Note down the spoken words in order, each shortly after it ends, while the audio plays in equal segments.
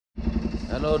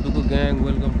Hello Dukku Gang,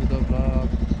 welcome to the vlog.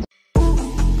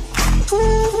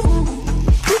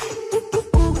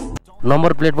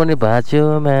 Number plate पनि भाच्यो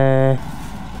मा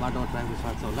बाटोमा ट्राफिक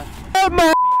साथ छ होला।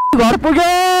 घर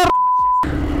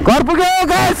पुग्यो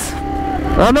गाइस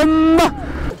आनन्द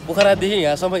पोखरादेखि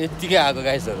यहाँसम्म यतिकै आएको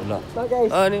गाइसहरु ल।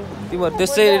 अनि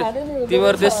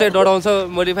तिमीहरु त्यसै डराउँछौ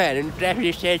मोडिफाई हाल्यो नि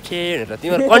ट्राफिक सेट छ भनेर।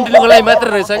 तिमीहरु कन्टिन्यूको लागि मात्र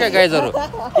रहेछ क्या गाइसहरु,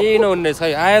 केही नहुने छ।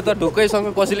 आयो त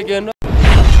ढुक्कैसँग कसैले के गर्नु।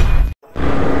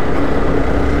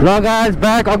 Now guys,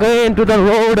 back again to the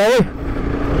road, eh?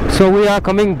 So we are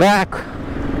coming back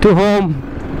to home,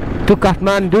 to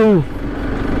Kathmandu.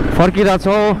 फर्किरहेको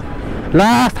छौँ।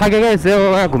 लास्ट थाकेको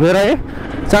यसो घुमेर है,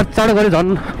 चाँडो गरी झन्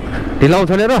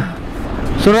ढिलाउँछ नि र।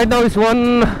 So right now is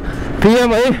 1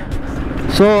 PM है।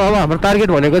 So अब हाम्रो टार्गेट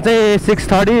भनेको चाहिँ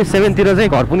 6:30 7 तिर चाहिँ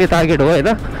घर पुग्ने टार्गेट हो हैन।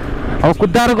 अब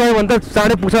कुद्दाएर गयो भने त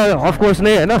चाँडै पुग्छ अफकोर्स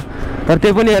नै हैन, तर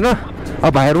त्यो पनि हैन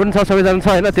अब भाइहरू पनि छ, सबैजना छ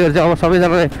हैन। त्यो चाहिँ अब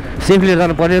सबैजनालाई सेफली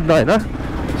जानु पर्यो नि त हैन।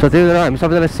 सो त्यही भएर हामी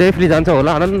सबैजना सेफली जान्छ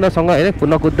होला आनन्दसँग हैन,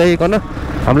 कुद्दैकन।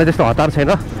 हामीलाई त्यस्तो हतार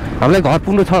छैन, हामीलाई घर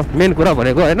पुग्नु छ मेन कुरा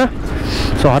भनेको हैन।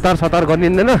 सो हतार सतार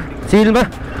गरिँदैन, चिलमा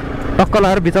टक्क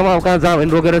लाएर बिचमा अब कहाँ जहाँ भने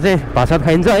रोकेर चाहिँ भाषा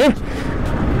खाइन्छ है।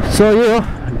 सो यो हो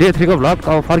डे 3 को भ्लग,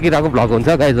 अब फर्किरहेको भ्लग हुन्छ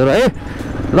गाइजहरू है।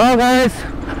 ल गाइस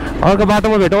अर्को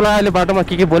बाटोमा भेटौँला। अहिले बाटोमा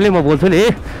के बोल्ने म बोल्छु नि।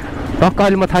 टक्क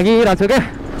अहिले म थाकिरहेको छु क्या।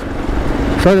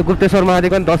 सो गुप्तेश्वर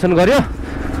महादेवको पनि दर्शन गऱ्यो।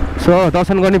 सो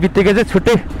दर्शन गर्ने बित्तिकै चाहिँ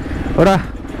छुट्टै एउटा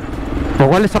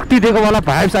भगवान्ले शक्ति दिएको वाला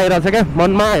भाइब्स आइरहेको छ क्या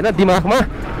मनमा होइन, दिमागमा।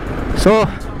 सो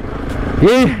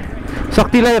यही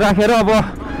शक्तिलाई राखेर अब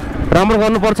राम्रो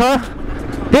गर्नुपर्छ।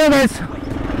 त्यही गाइस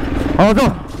आउँछ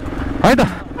है त।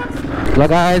 ल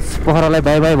गाइस पोखरालाई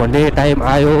बाई बाई भन्ने टाइम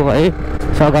आयो है।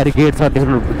 अगाडि गेट छ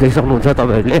देखिसक्नुहुन्छ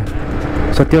तपाईँहरूले।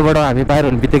 सो त्योबाट हामी बाहिर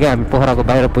हुने बित्तिकै हामी पोखराको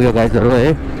बाहिर पुग्यो गाइजहरू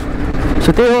है। सो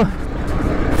त्यही हो,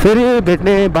 फेरि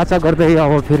भेट्ने बाचा गर्दै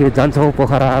अब फेरि जान्छौँ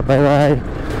पोखरा। बाई बाई,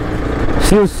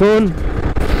 सिउ सुन।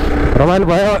 रमाइलो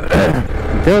भयो।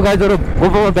 त्यो गाइजहरू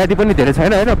गोपोमा ब्याट्री पनि धेरै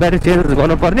छैन होइन, ब्याट्री चेन्ज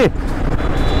गर्नुपर्ने।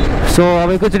 सो अब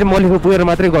एकैचोटि मलिखु पुगेर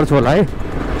मात्रै गर्छु होला है।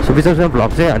 सो बिचमा भ्लग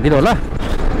चाहिँ हान्दिनँ होला,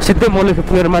 सिधै मलिखु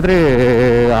पुगेर मात्रै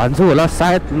हान्छु होला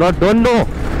सायद, न डोन्ट नो।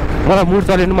 मलाई मुड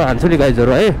चलेन म हान्छु नि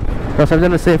गाइजहरू है। र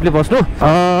सबैजना सेफली बस्नु।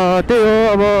 त्यही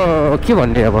हो, अब के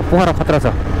भन्ने, अब पोखरा खतरा छ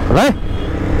होला है।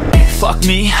 Fuck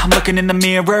me, I'm looking in the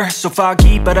mirror, so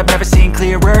foggy, but I've never seen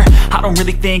clearer. I don't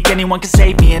really think anyone can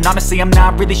save me, and honestly I'm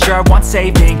not really sure I want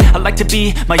saving. I like to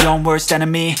be my own worst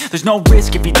enemy. There's no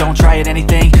risk if you don't try at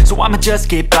anything, so I'ma just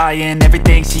keep buying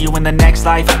everything. See you in the next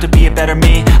life, have to be a better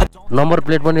me. Number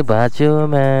plate पनि भाच्यो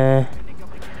मा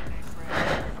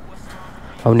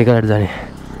अब निकालेर जाने।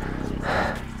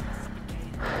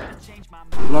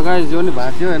 ल guys यो नि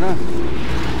भाच्यो हैन,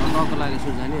 नको लागि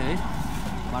यसो जाने है।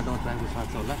 बाटोमा ट्राफिक साथ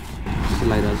छ होला त्यस्तो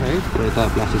लागिरहेको छ है। र यता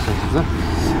प्लास्टिक साथ छ,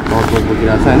 बाउको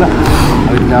बोकिरहेको छ होइन।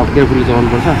 अहिले अब केयरफुली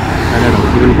चलाउनुपर्छ, अहिले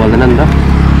ढुक्नु पर्दैन नि त।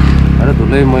 अरे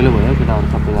धुलै मैलो भयो केटाहरू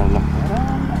सबैजना।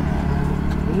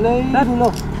 ल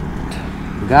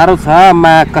गाह्रो छ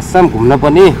मा कसम घुम्न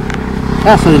पनि,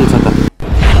 कहाँ सजिलो छ त।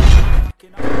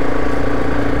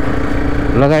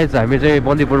 लगायत हामी चाहिँ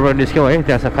बन्दीपुरबाट निस्क्यौँ है,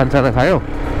 त्यहाँ खानसाना खायो।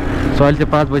 सो अहिले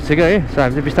चाहिँ 5 बजिसक्यो है। सो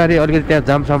हामी चाहिँ बिस्तारै अलिकति त्यहाँ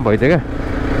जामसाम भइदियो क्या।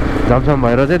 जामसाम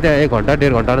भएर चाहिँ त्यहाँ 1 घन्टा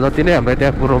 1.5 घन्टा जति नै हामीलाई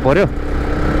त्यहाँ पुर्नु पऱ्यो।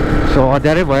 सो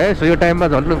अँध्यारै भयो। सो यो टाइममा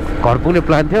झन् घर पुग्ने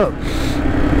प्लान थियो।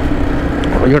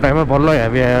 यो टाइममा बल्ल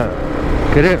हामी यहाँ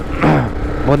के अरे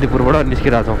बन्दीपुरबाट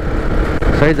निस्किरहेको छौँ।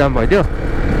 सही जाम भइदियो।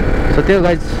 सो त्यो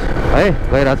गाइज है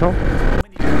गइरहेछौँ।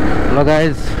 ल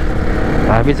गाइज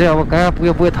हामी चाहिँ अब कहाँ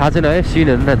पुग्यो थाहा छैन है।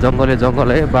 सिनहरू न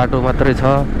जङ्गल है, बाटो मात्रै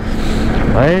छ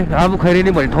है। आबु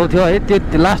खैरेनी भन्ने ठाउँ थियो है,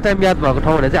 त्यो लास्ट टाइम याद भएको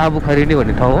ठाउँ भने चाहिँ आबु खैरेनी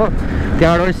भन्ने ठाउँ हो।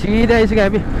 त्यहाँबाट सिधै आइसक्यो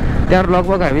हामी। त्यहाँ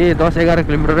लगभग हामी 10-11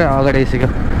 किलोमिटरै अगाडि आइसक्यो,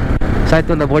 सायद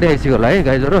त्योभन्दा बढी आइसक्यो होला है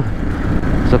गाइजहरू।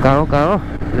 सो कहाँ हो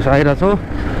त्यसो आइरहेको छौँ।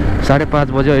 5:30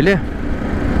 बज्यो अहिले।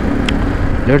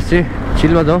 लेट्स सी,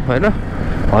 चिलमा जाउँ होइन,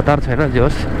 हतार छैन जे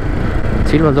होस्,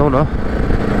 चिलमा जाउँ न।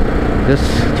 जस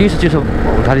चिसो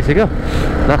हुन थालिसक्यो,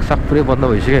 नाकसाक पुरै बन्द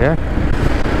भइसक्यो यहाँ।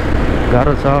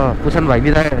 गाह्रो छ। पुसन भाइ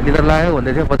निद्रा लाग्यो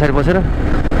भन्दै थियो पछाडि बसेर।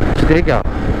 त्यही क्या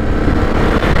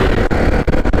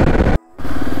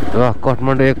हो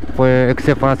Kathmandu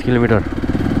 105 kilometre.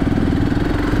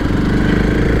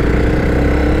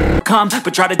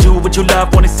 But try to do what you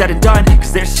love when it's said and done,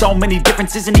 cause there's so many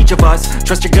differences in each of us.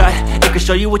 Trust your gut, it can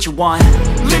show you what you want.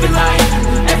 Living life,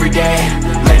 every day,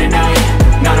 late at night,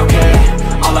 not okay.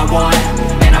 All I want,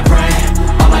 and I pray,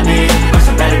 all I need are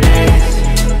some better days.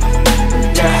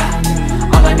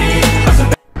 Yeah, all I need are some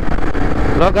better.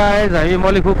 ल guys हामी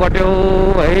मलिखु कट्यौ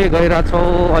है,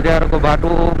 गइरहेछौँ। अँध्यारोको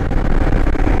बाटो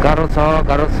गाह्रो छ।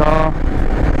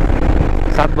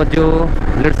 7 बज्यो।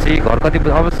 Let's see घर कति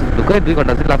अब ढुक्कै 2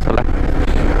 घन्टा चाहिँ लाग्छ होला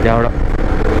त्यहाँबाट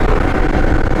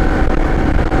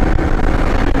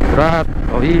पुरा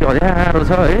अँध्यारो छ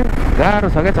है गाह्रो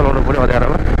छ क्या चलाउनु पनि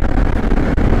अँध्यारोमा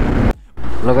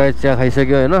लगायत चिया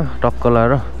खाइसक्यो होइन टक्क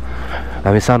लाएर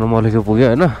हामी सानो मलेको पुग्यो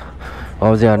होइन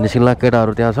अब चाहिँ हामी निस्किँला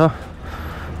केटाहरू त्यहाँ छ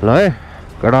ल है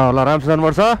केटाहरूलाई राम्रोसँग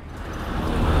जानुपर्छ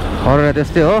अरू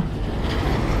त्यस्तै हो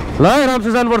ल है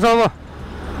राम्रोसँग जानुपर्छ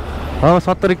अब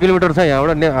 70 किलोमिटर छ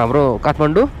यहाँबाट हाम्रो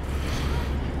Kathmandu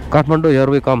here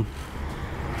we come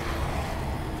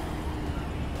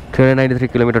 393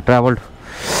 kilometre travelled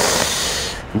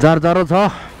जारो छ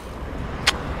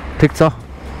ठिक छ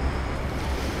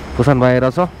पुसान बाहिर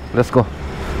छ लेट्स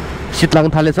शीत लाग्न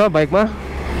थालेछ बाइकमा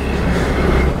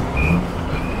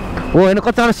ओ होइन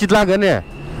कच्चारो शीत लाग्यो नि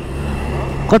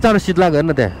कच्चारो शीत लाग्यो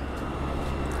नि त्यहाँ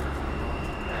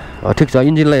ठिक छ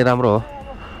इन्जिनलाई राम्रो हो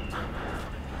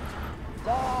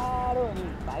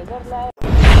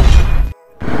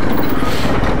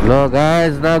ल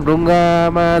गाइस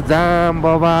नागढुङ्गामा जाम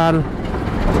बबाल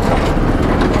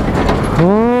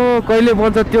हो कहिले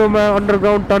बन्छ त्योमा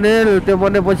अन्डरग्राउन्ड टनेल त्यो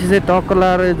बनेपछि चाहिँ टक्क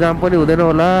लाएर जाम पनि हुँदैन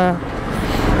होला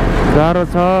गाह्रो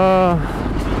छ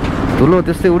धुलो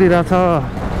त्यस्तै उडिरहेछ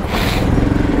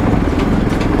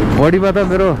बडीमा त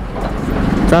मेरो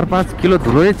 4-5 किलो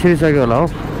धुलो नै छिरिसक्यो होला हो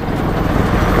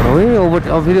है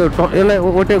फेरि यसलाई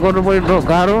ओटे गर्नु पनि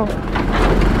गाह्रो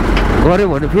गऱ्यो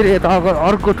भने फेरि यता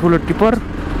अर्को ठुलो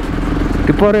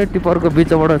टिप्परको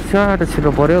बिचबाट स्याटो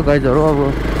छिर्नु पर्यो गाइजहरू अब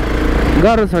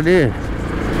गाह्रो छ नि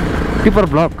tipper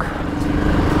block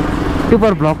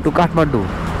to Kathmandu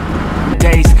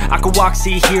days I could walk,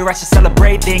 see, hear, I should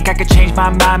celebrate. Think I could change my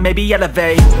mind, maybe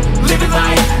elevate. Living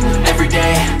life,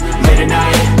 everyday, late at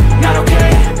night, not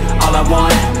okay. All I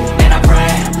want, and I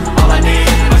pray, all I need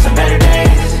are some better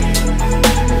days.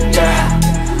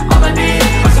 Yeah, all I need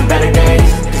are some better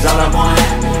days. Cause all I want,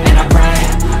 and I pray,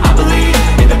 I believe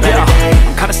in the better days.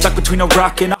 I'm kinda stuck between a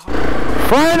rock and a...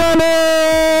 Finally!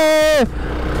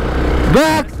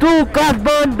 Back to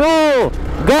Kathmandu!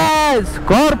 Guys,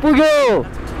 घर पुग्यो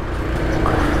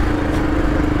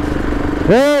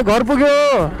घर पुग्यो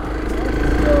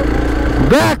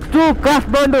back to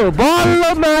Kathmandu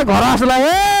बल्लमा घर आसलाई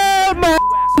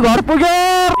घर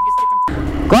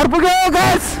पुग्यो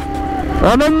guys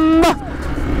आनन्द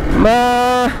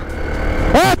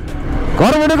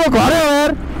घर भनेको घरै हो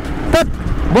यार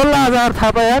बोल्ला आज यार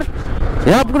थाहा पायो यार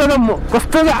यहाँ पुग्दा त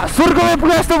कस्तो स्वर्गमा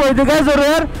पुगे जस्तो भइदियो गाइसहरू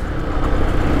यार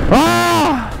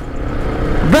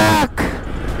ब्याक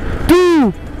टु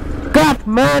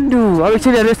काठमाडौँ अब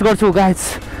एकछिन रेस्ट गर्छु गाइस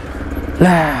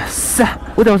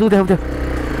उता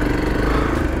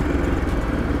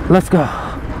Let's go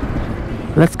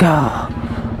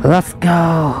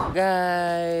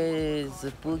गाइस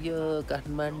पुग्यो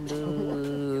काठमाडौँ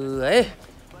है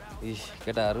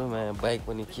केटाहरूमा बाइक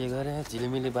पनि के गरे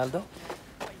झिलिमिली बाल्दा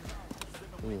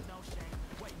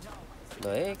ल है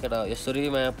केटा यसरी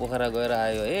पोखरा गएर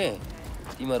आयो है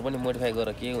तिमीहरू पनि मोडिफाई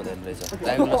गरेर के हुँदैन रहेछ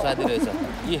ड्राइभरलाई साथी रहेछ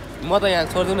म त यहाँ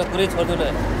छोड्दिनँ पुरै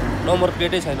छोड्दिनँ नम्बर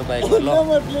प्लेटै छैन बाइकमा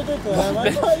नम्बर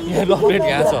प्लेट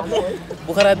यहाँ छ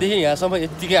पोखरादेखि यहाँसम्म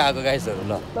यत्तिकै आएको गाइसहरू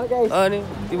ल अनि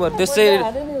तिमीहरू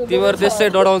त्यसै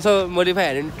डराउँछौ मोडिफाई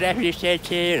हाल्यो भने ट्राफिक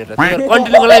भनेर तिमीहरू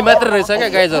कन्टिन्यूको लागि मात्र रहेछ क्या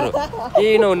गाइजहरू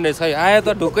केही नहुने छ आयो त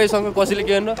ढुक्कैसँग कसैले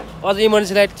के गर्नु अझ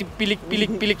इमर्जेन्सी लाइट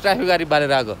पिलिक ट्राफिक गाडी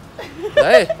बालेर आएको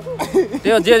है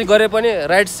त्यो जे गरे पनि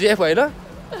राइट सेफ होइन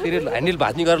फेरि ह्यान्डल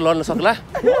भाँच्ने गरेर लड्न सक्ला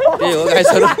त्यही हो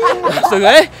गाइसहरू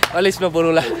है अलिक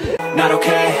बोलौँला Not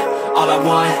okay, all I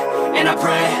want, and I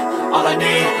pray, all I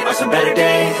need are some better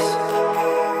days.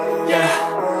 Yeah,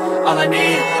 all I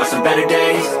need are some better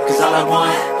days. Cause all I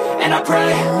want, and I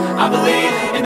pray, I believe in